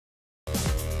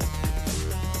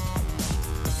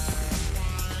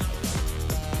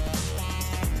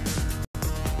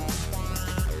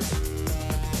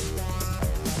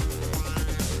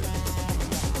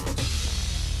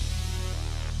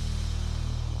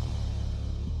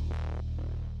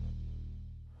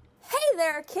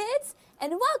there, kids,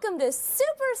 and welcome to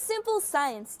Super Simple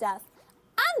Science Stuff.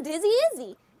 I'm Dizzy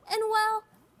Izzy, and well,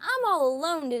 I'm all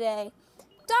alone today.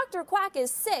 Dr. Quack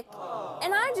is sick,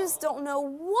 and I just don't know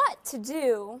what to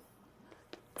do.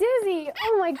 Dizzy,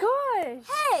 oh my gosh!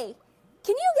 Hey,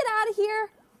 can you get out of here?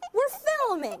 We're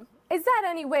filming. Is that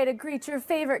any way to greet your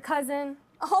favorite cousin?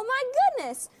 Oh my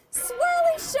goodness,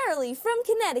 Swirly Shirley from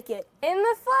Connecticut. In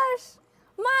the flesh.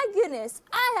 My goodness,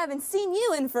 I haven't seen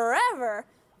you in forever.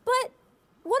 But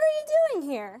what are you doing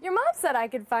here? Your mom said I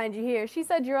could find you here. She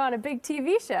said you're on a big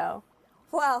TV show.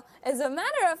 Well, as a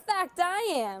matter of fact, I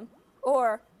am.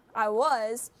 Or I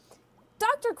was.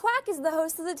 Dr. Quack is the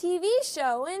host of the TV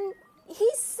show, and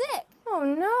he's sick. Oh,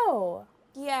 no.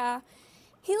 Yeah.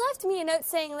 He left me a note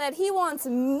saying that he wants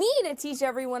me to teach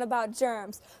everyone about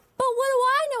germs. But what do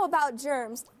I know about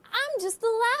germs? I'm just the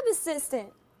lab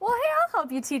assistant. Well, hey, I'll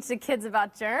help you teach the kids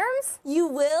about germs. You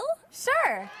will?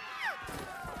 Sure.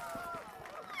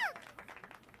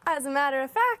 As a matter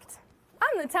of fact,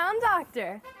 I'm the town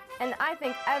doctor. And I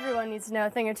think everyone needs to know a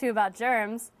thing or two about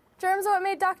germs. Germs are what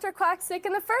made Dr. Quack sick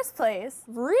in the first place.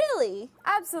 Really?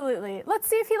 Absolutely. Let's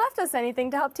see if he left us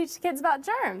anything to help teach the kids about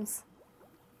germs.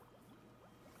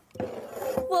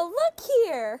 Well, look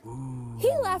here.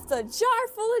 He left a jar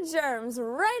full of germs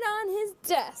right on his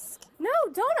desk. No,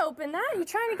 don't open that. You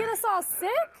trying to get us all sick?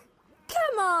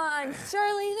 Come on,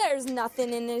 Shirley, there's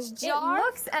nothing in this jar. It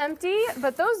looks empty,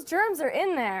 but those germs are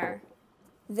in there.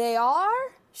 They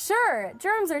are? Sure.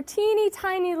 Germs are teeny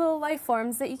tiny little life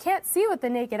forms that you can't see with the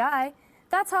naked eye.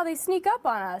 That's how they sneak up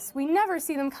on us. We never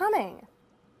see them coming.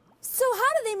 So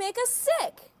how do they make us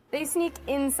sick? They sneak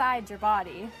inside your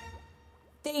body.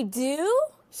 They do?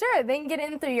 Sure, they can get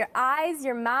in through your eyes,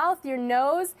 your mouth, your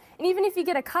nose, and even if you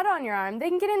get a cut on your arm, they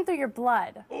can get in through your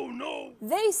blood. Oh, no!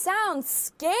 They sound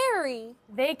scary.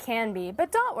 They can be,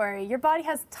 but don't worry. Your body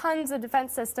has tons of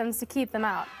defense systems to keep them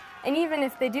out. And even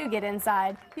if they do get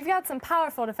inside, you've got some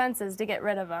powerful defenses to get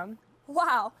rid of them.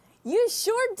 Wow, you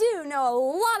sure do know a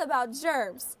lot about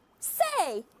germs.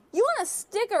 Say, you want to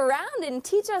stick around and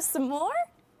teach us some more?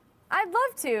 I'd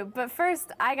love to, but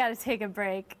first I gotta take a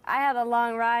break. I had a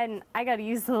long ride and I gotta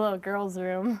use the little girls'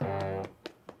 room.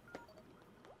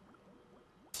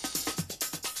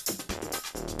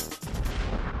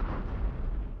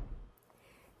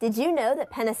 Did you know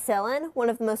that penicillin, one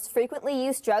of the most frequently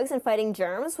used drugs in fighting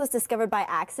germs, was discovered by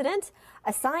accident?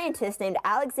 A scientist named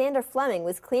Alexander Fleming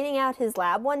was cleaning out his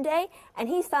lab one day and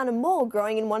he found a mold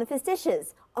growing in one of his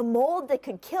dishes. A mold that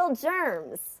could kill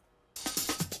germs.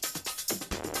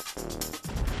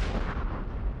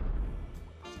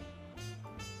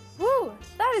 Woo,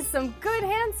 that is some good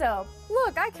hand soap.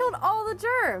 Look, I killed all the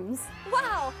germs.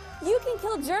 Wow, you can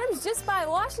kill germs just by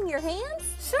washing your hands?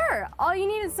 Sure, all you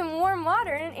need is some warm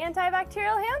water and an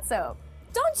antibacterial hand soap.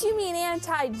 Don't you mean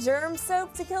anti-germ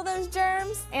soap to kill those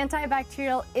germs?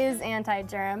 Antibacterial is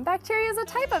anti-germ. Bacteria is a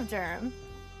type of germ.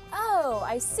 Oh,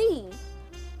 I see.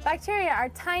 Bacteria are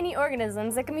tiny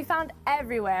organisms that can be found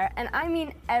everywhere, and I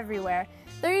mean everywhere.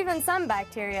 There are even some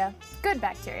bacteria, good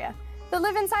bacteria, that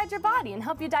live inside your body and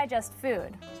help you digest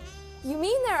food. You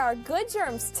mean there are good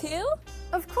germs too?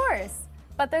 Of course,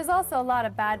 but there's also a lot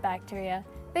of bad bacteria.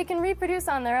 They can reproduce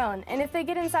on their own, and if they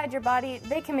get inside your body,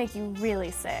 they can make you really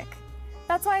sick.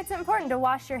 That's why it's important to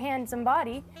wash your hands and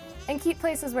body and keep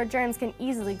places where germs can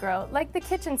easily grow, like the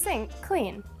kitchen sink,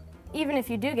 clean. Even if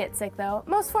you do get sick though,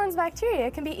 most forms of bacteria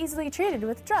can be easily treated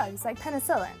with drugs like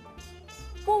penicillin.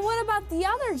 Well, what about the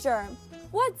other germ?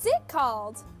 What's it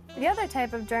called? The other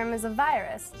type of germ is a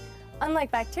virus.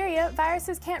 Unlike bacteria,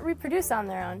 viruses can't reproduce on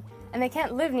their own, and they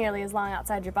can't live nearly as long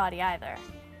outside your body either.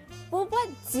 Well, what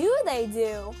do they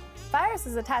do?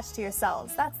 Viruses attach to your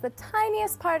cells. That's the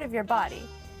tiniest part of your body.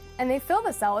 And they fill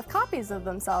the cell with copies of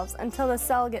themselves until the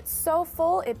cell gets so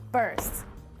full it bursts.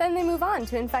 Then they move on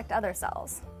to infect other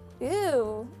cells.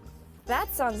 Ew,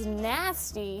 that sounds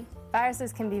nasty.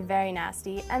 Viruses can be very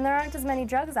nasty, and there aren't as many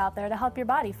drugs out there to help your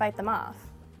body fight them off.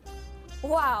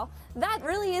 Wow, that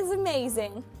really is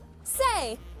amazing.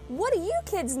 Say, what do you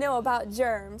kids know about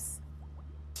germs?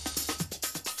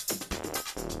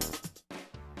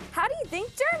 How do you think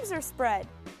germs are spread?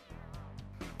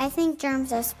 I think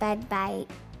germs are spread by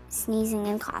sneezing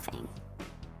and coughing.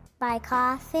 By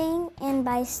coughing and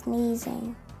by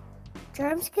sneezing.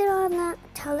 Germs get on the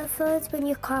telephones when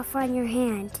you cough on your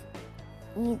hand.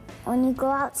 When you go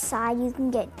outside, you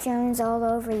can get germs all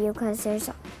over you because there's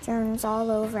germs all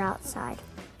over outside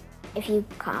if you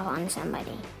cough on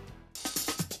somebody.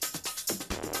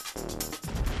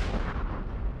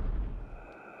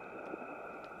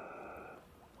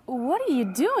 What are you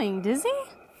doing, Dizzy?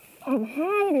 I'm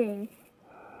hiding.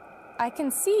 I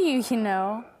can see you, you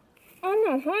know. I'm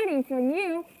not hiding from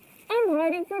you. I'm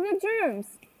hiding from the germs.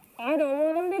 I don't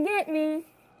want them to get me.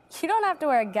 You don't have to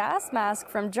wear a gas mask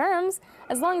from germs.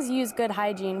 As long as you use good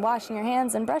hygiene, washing your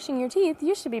hands and brushing your teeth,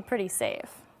 you should be pretty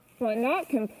safe. But not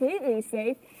completely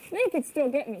safe. They could still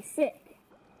get me sick.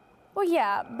 Well,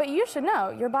 yeah, but you should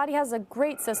know, your body has a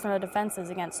great system of defenses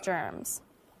against germs.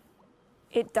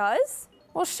 It does?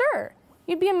 Well, sure.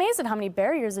 You'd be amazed at how many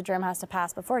barriers a germ has to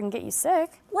pass before it can get you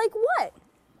sick. Like what?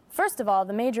 First of all,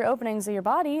 the major openings of your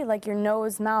body, like your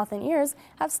nose, mouth, and ears,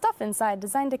 have stuff inside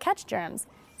designed to catch germs.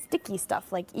 Sticky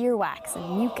stuff like earwax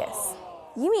and mucus.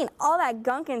 You mean all that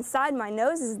gunk inside my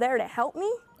nose is there to help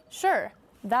me? Sure.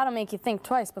 That'll make you think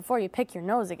twice before you pick your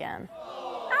nose again.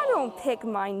 I don't pick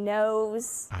my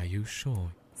nose. Are you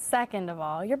sure? Second of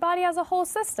all, your body has a whole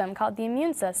system called the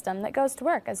immune system that goes to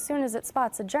work as soon as it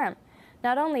spots a germ.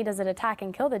 Not only does it attack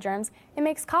and kill the germs, it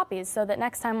makes copies so that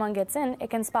next time one gets in, it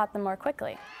can spot them more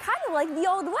quickly. Kind of like the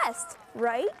Old West,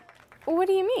 right? What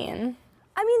do you mean?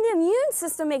 I mean, the immune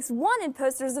system makes wanted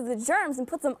posters of the germs and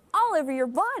puts them all over your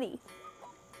body.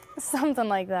 Something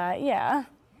like that, yeah.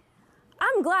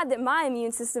 I'm glad that my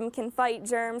immune system can fight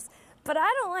germs, but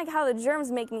I don't like how the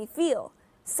germs make me feel.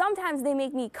 Sometimes they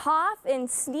make me cough and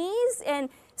sneeze, and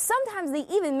sometimes they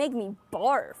even make me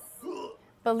barf.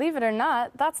 Believe it or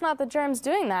not, that's not the germs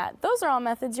doing that. Those are all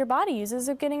methods your body uses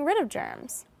of getting rid of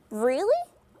germs. Really?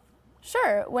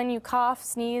 Sure, when you cough,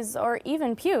 sneeze, or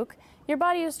even puke, your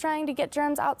body is trying to get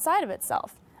germs outside of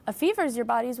itself. A fever is your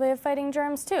body's way of fighting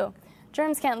germs too.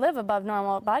 Germs can't live above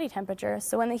normal body temperature,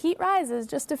 so when the heat rises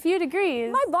just a few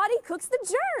degrees... My body cooks the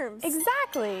germs!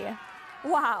 Exactly!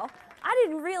 Wow, I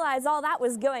didn't realize all that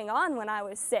was going on when I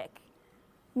was sick.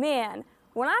 Man,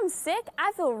 when I'm sick,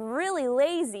 I feel really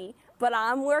lazy, but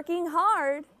I'm working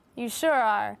hard. You sure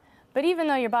are. But even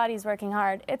though your body's working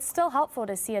hard, it's still helpful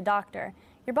to see a doctor.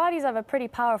 Your bodies have a pretty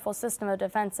powerful system of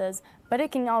defenses, but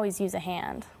it can always use a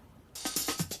hand.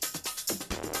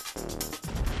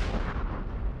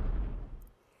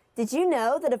 Did you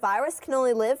know that a virus can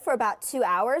only live for about 2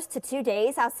 hours to 2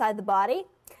 days outside the body?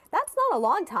 That's not a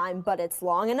long time, but it's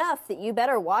long enough that you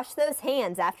better wash those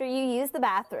hands after you use the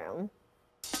bathroom.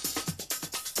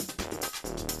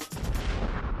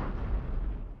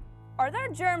 Are there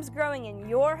germs growing in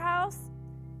your house?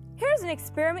 Here's an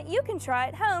experiment you can try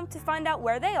at home to find out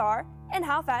where they are and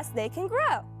how fast they can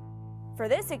grow. For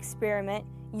this experiment,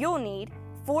 you'll need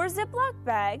 4 Ziploc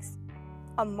bags,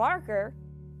 a marker,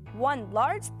 1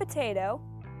 large potato,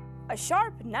 a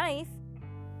sharp knife,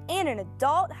 and an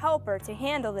adult helper to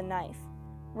handle the knife.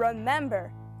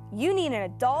 Remember, you need an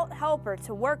adult helper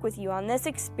to work with you on this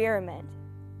experiment.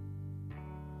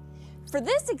 For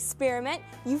this experiment,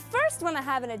 you first want to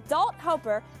have an adult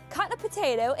helper cut a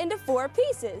potato into 4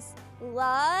 pieces,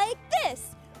 like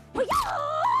this.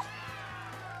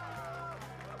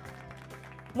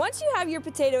 Once you have your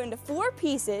potato into 4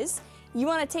 pieces, you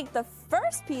want to take the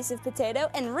first piece of potato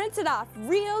and rinse it off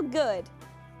real good.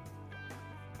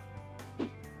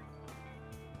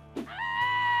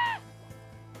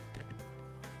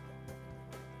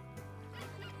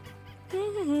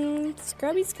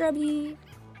 Scrubby, scrubby.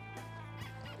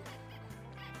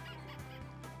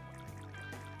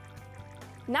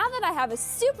 Now that I have a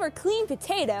super clean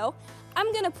potato,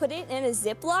 I'm gonna put it in a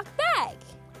Ziploc bag.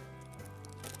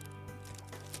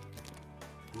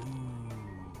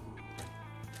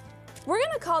 We're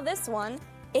gonna call this one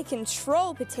a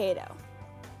control potato.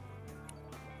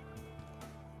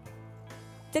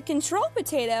 The control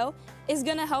potato is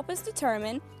gonna help us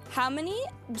determine how many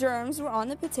germs were on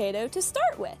the potato to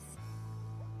start with.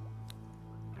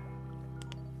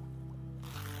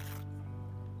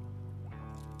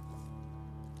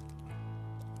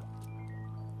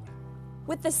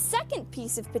 With the second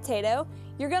piece of potato,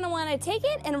 you're going to want to take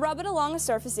it and rub it along a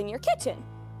surface in your kitchen.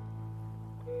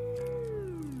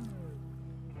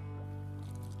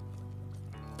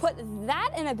 Put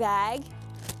that in a bag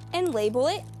and label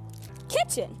it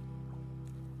kitchen.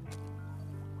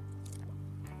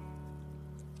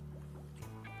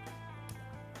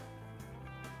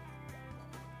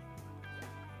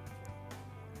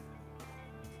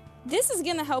 This is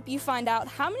going to help you find out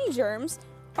how many germs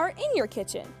are in your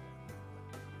kitchen.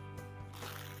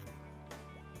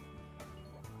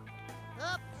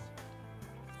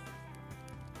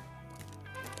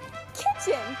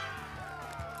 Kitchen.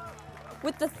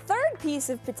 With the third piece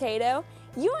of potato,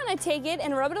 you want to take it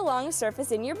and rub it along a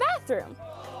surface in your bathroom.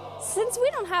 Since we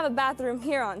don't have a bathroom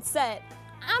here on set,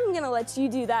 I'm going to let you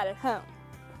do that at home.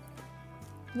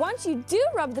 Once you do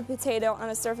rub the potato on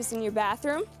a surface in your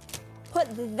bathroom, put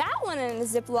that one in a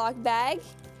Ziploc bag,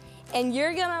 and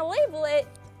you're going to label it,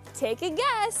 take a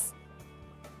guess,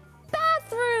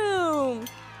 bathroom.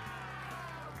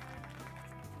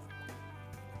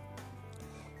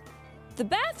 The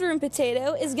bathroom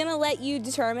potato is gonna let you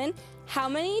determine how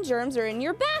many germs are in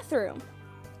your bathroom.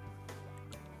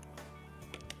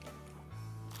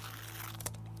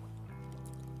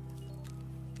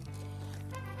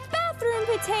 Bathroom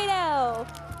potato!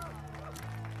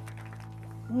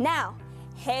 Now,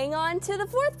 hang on to the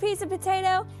fourth piece of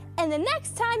potato, and the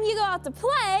next time you go out to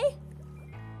play,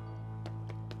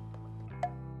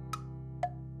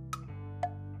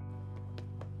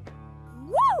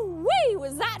 woo-wee,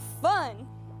 was that fun!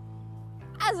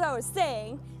 As I was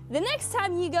saying, the next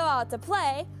time you go out to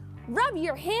play, rub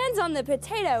your hands on the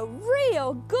potato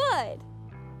real good.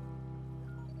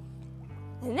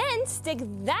 And then stick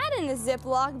that in a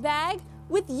Ziploc bag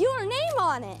with your name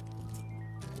on it.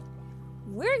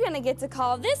 We're gonna get to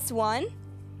call this one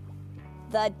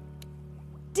the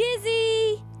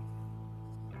Dizzy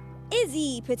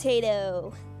Izzy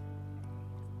potato.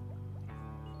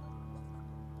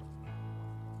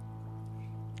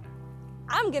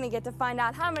 I'm gonna get to find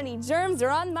out how many germs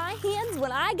are on my hands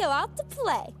when I go out to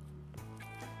play.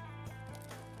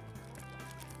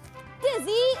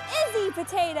 Dizzy Izzy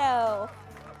potato.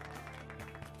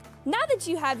 Now that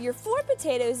you have your 4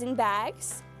 potatoes in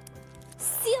bags,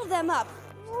 seal them up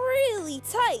really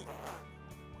tight.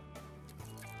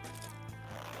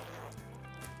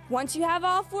 Once you have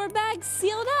all 4 bags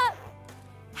sealed up,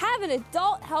 have an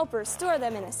adult helper store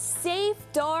them in a safe,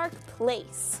 dark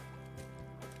place.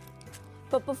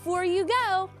 But before you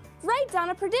go, write down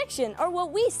a prediction, or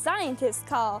what we scientists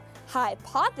call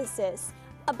hypothesis,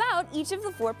 about each of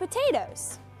the 4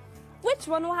 potatoes. Which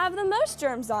one will have the most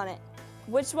germs on it?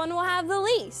 Which one will have the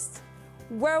least?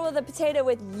 Where will the potato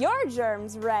with your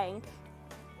germs rank?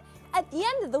 At the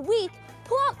end of the week,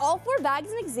 pull out all 4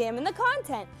 bags and examine the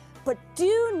content, but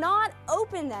do not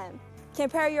open them.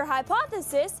 Compare your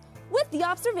hypothesis with the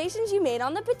observations you made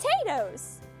on the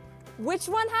potatoes. Which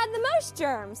one had the most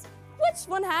germs? Which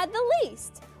one had the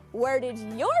least? Where did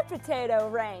your potato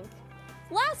rank?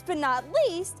 Last but not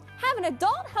least, have an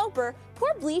adult helper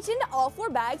pour bleach into all 4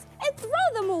 bags and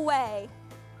throw them away.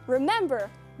 Remember,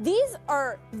 these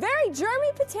are very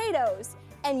germy potatoes,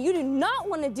 and you do not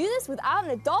want to do this without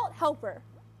an adult helper.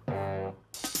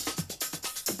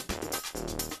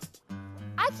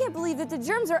 I can't believe that the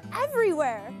germs are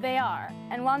everywhere. They are,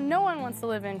 and while no one wants to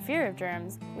live in fear of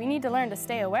germs, we need to learn to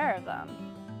stay aware of them.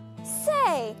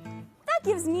 Say, that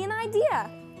gives me an idea.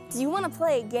 Do you want to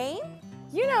play a game?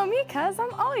 You know me, cuz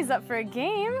I'm always up for a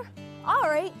game. All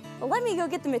right, well, let me go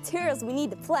get the materials we need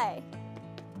to play.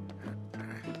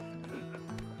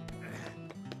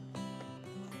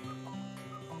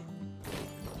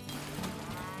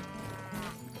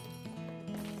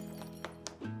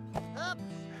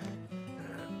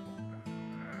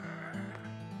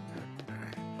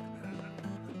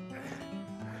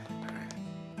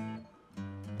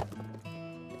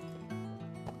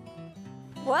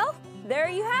 Well, there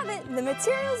you have it, the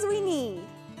materials we need.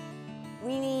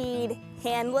 We need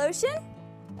hand lotion,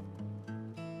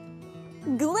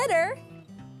 glitter,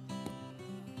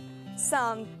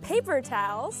 some paper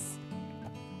towels,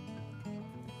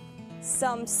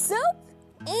 some soap,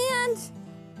 and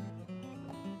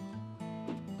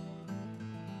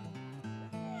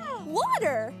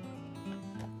water.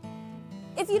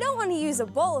 If you don't want to use a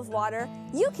bowl of water,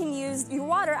 you can use your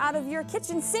water out of your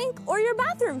kitchen sink or your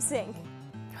bathroom sink.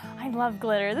 I love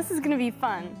glitter. This is gonna be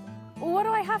fun. What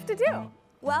do I have to do?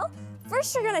 Well,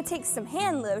 first you're gonna take some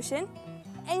hand lotion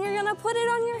and you're gonna put it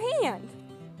on your hand.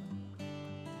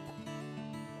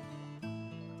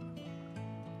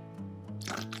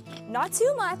 Not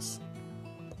too much.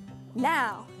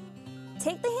 Now,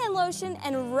 take the hand lotion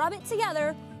and rub it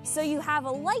together so you have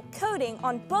a light coating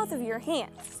on both of your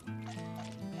hands.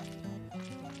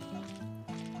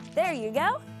 There you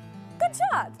go. Good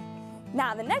job.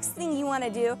 Now, the next thing you want to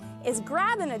do is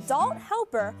grab an adult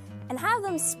helper and have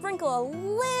them sprinkle a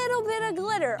little bit of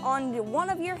glitter onto one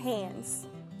of your hands.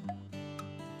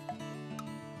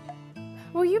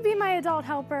 Will you be my adult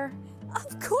helper?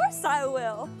 Of course I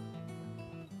will.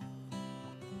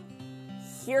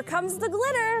 Here comes the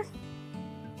glitter.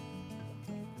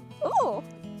 Oh,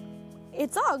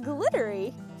 it's all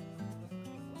glittery.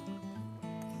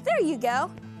 There you go.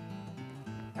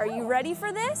 Are you ready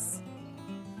for this?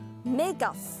 Make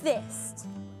a fist.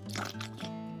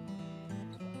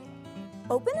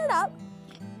 Open it up.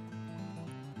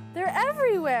 They're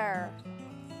everywhere.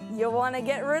 You want to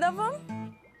get rid of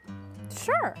them?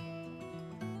 Sure.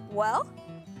 Well,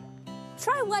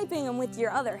 try wiping them with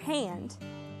your other hand.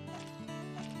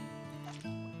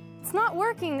 It's not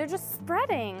working. They're just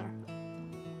spreading.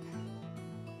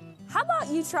 How about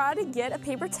you try to get a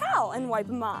paper towel and wipe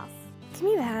them off? Give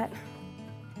me that.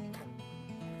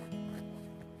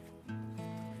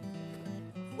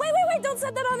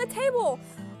 set that on the table.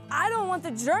 I don't want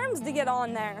the germs to get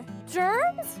on there.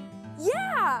 Germs?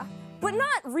 Yeah, but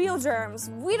not real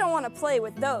germs. We don't want to play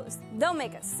with those. They'll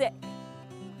make us sick.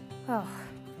 Oh.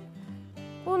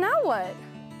 Well, now what?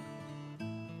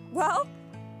 Well,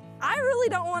 I really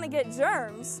don't want to get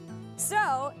germs.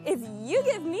 So if you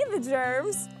give me the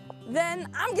germs, then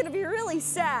I'm gonna be really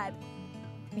sad.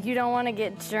 You don't want to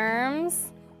get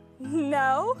germs?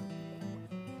 No.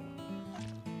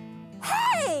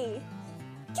 Hey!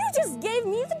 You just gave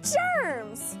me the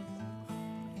germs!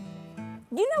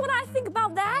 You know what I think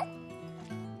about that?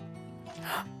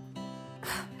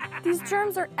 These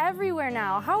germs are everywhere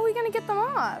now. How are we going to get them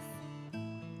off?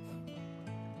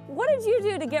 What did you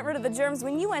do to get rid of the germs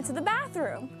when you went to the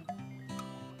bathroom?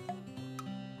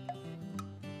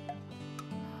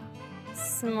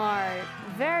 Smart.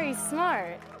 Very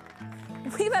smart.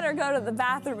 We better go to the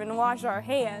bathroom and wash our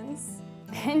hands.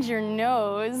 And your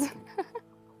nose.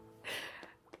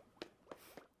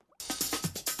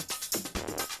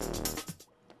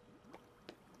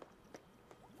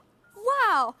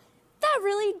 Wow, that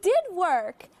really did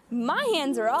work. My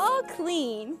hands are all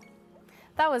clean.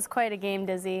 That was quite a game,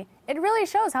 Dizzy. It really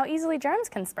shows how easily germs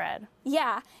can spread.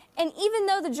 Yeah, and even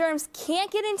though the germs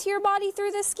can't get into your body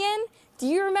through the skin, do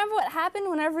you remember what happened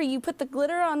whenever you put the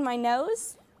glitter on my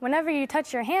nose? Whenever you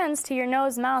touch your hands to your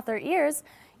nose, mouth, or ears,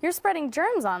 you're spreading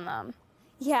germs on them.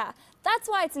 Yeah, that's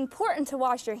why it's important to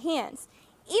wash your hands.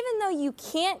 Even though you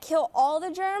can't kill all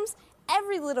the germs,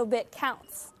 every little bit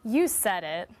counts. You said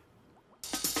it.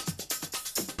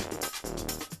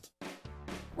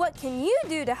 What can you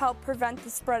do to help prevent the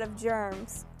spread of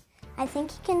germs? I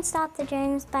think you can stop the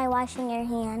germs by washing your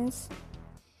hands.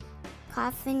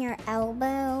 Cough in your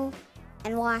elbow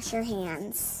and wash your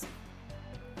hands.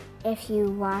 If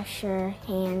you wash your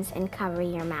hands and cover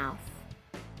your mouth.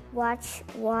 Wash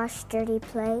dirty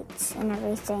plates and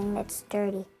everything that's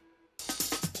dirty.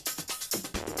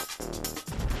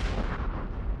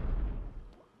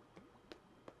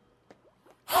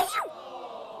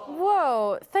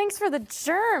 Whoa, thanks for the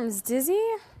germs, Dizzy.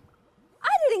 I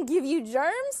didn't give you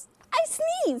germs. I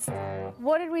sneezed.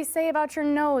 What did we say about your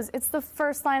nose? It's the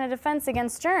first line of defense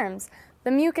against germs.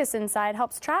 The mucus inside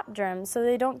helps trap germs so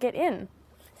they don't get in.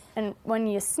 And when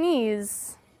you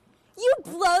sneeze... You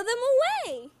blow them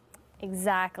away.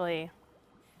 Exactly.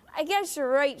 I guess you're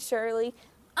right, Shirley.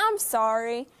 I'm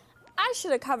sorry. I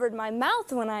should have covered my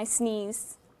mouth when I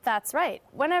sneezed. That's right.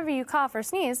 Whenever you cough or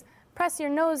sneeze, press your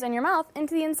nose and your mouth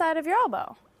into the inside of your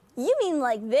elbow. You mean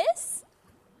like this?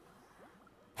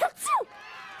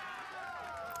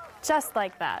 Just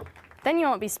like that. Then you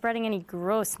won't be spreading any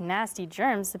gross, nasty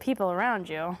germs to people around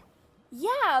you.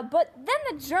 Yeah, but then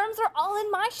the germs are all in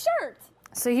my shirt.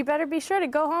 So you better be sure to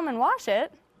go home and wash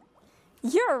it.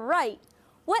 You're right.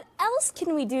 What else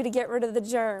can we do to get rid of the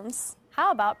germs?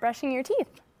 How about brushing your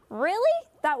teeth? Really?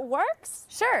 That works?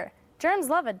 Sure. Germs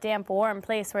love a damp, warm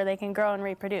place where they can grow and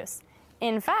reproduce.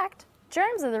 In fact,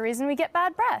 germs are the reason we get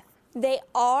bad breath. They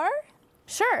are?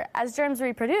 Sure, as germs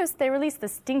reproduce, they release the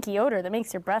stinky odor that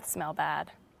makes your breath smell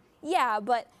bad. Yeah,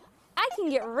 but I can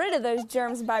get rid of those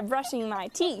germs by brushing my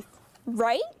teeth,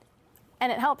 right?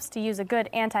 And it helps to use a good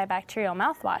antibacterial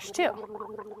mouthwash, too.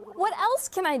 What else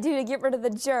can I do to get rid of the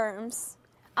germs?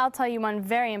 I'll tell you one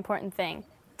very important thing.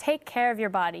 Take care of your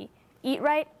body. Eat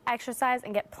right, exercise,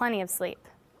 and get plenty of sleep.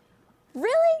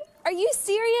 Really? Are you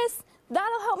serious?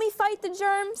 That'll help me fight the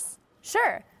germs?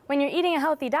 Sure, when you're eating a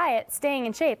healthy diet, staying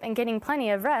in shape, and getting plenty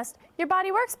of rest, your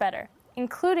body works better,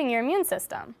 including your immune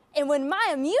system. And when my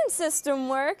immune system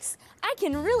works, I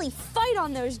can really fight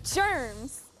on those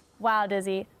germs. Wow,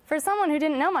 Dizzy. For someone who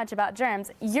didn't know much about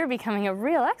germs, you're becoming a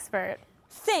real expert.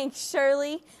 Thanks,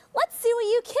 Shirley. Let's see what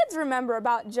you kids remember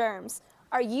about germs.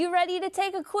 Are you ready to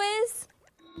take a quiz?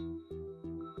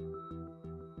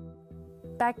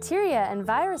 Bacteria and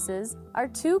viruses are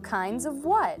two kinds of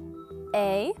what?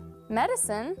 A,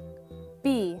 medicine,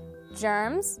 B,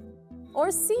 germs,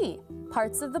 or C,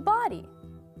 parts of the body?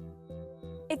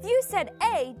 If you said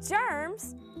A,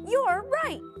 germs, you're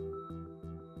right.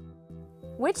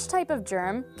 Which type of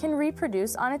germ can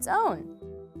reproduce on its own?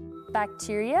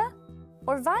 Bacteria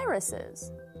or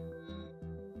viruses?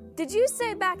 Did you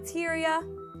say bacteria?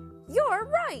 You're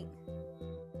right.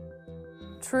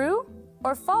 True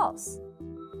or false?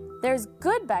 There's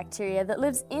good bacteria that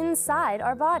lives inside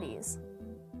our bodies.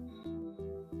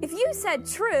 If you said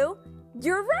true,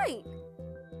 you're right.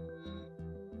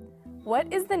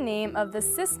 What is the name of the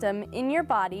system in your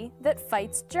body that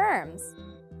fights germs?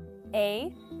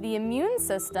 A, the immune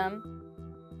system,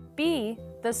 B,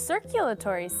 the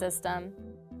circulatory system,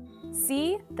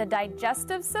 C, the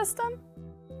digestive system,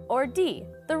 or D,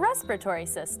 the respiratory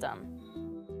system?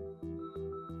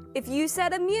 If you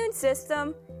said immune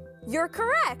system, you're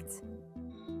correct.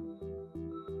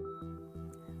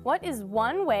 What is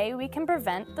one way we can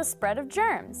prevent the spread of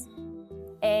germs?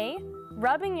 A,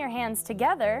 rubbing your hands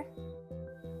together.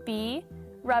 B,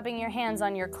 rubbing your hands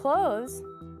on your clothes.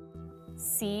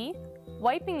 C,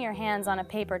 wiping your hands on a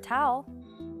paper towel.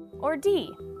 Or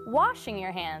D, washing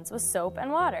your hands with soap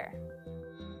and water.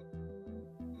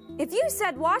 If you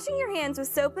said washing your hands with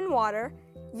soap and water,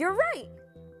 you're right.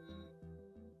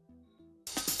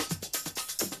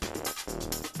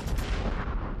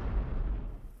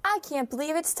 I can't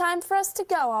believe it's time for us to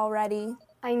go already.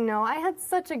 I know, I had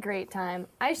such a great time.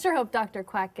 I sure hope Dr.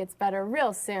 Quack gets better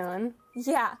real soon.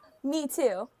 Yeah, me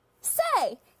too.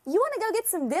 Say, you want to go get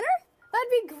some dinner? That'd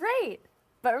be great.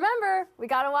 But remember, we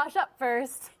gotta wash up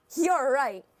first. You're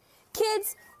right.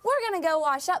 Kids, we're gonna go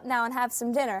wash up now and have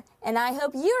some dinner. And I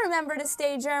hope you remember to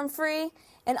stay germ-free.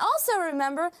 And also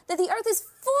remember that the Earth is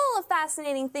full of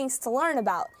fascinating things to learn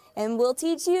about. And we'll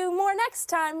teach you more next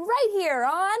time right here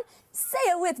on Say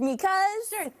It With Me, cuz.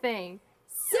 Sure thing.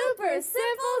 Super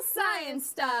simple science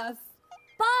stuff.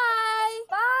 Bye.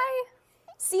 Bye.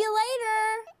 See you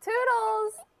later.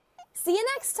 Toodles. See you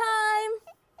next time.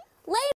 Later.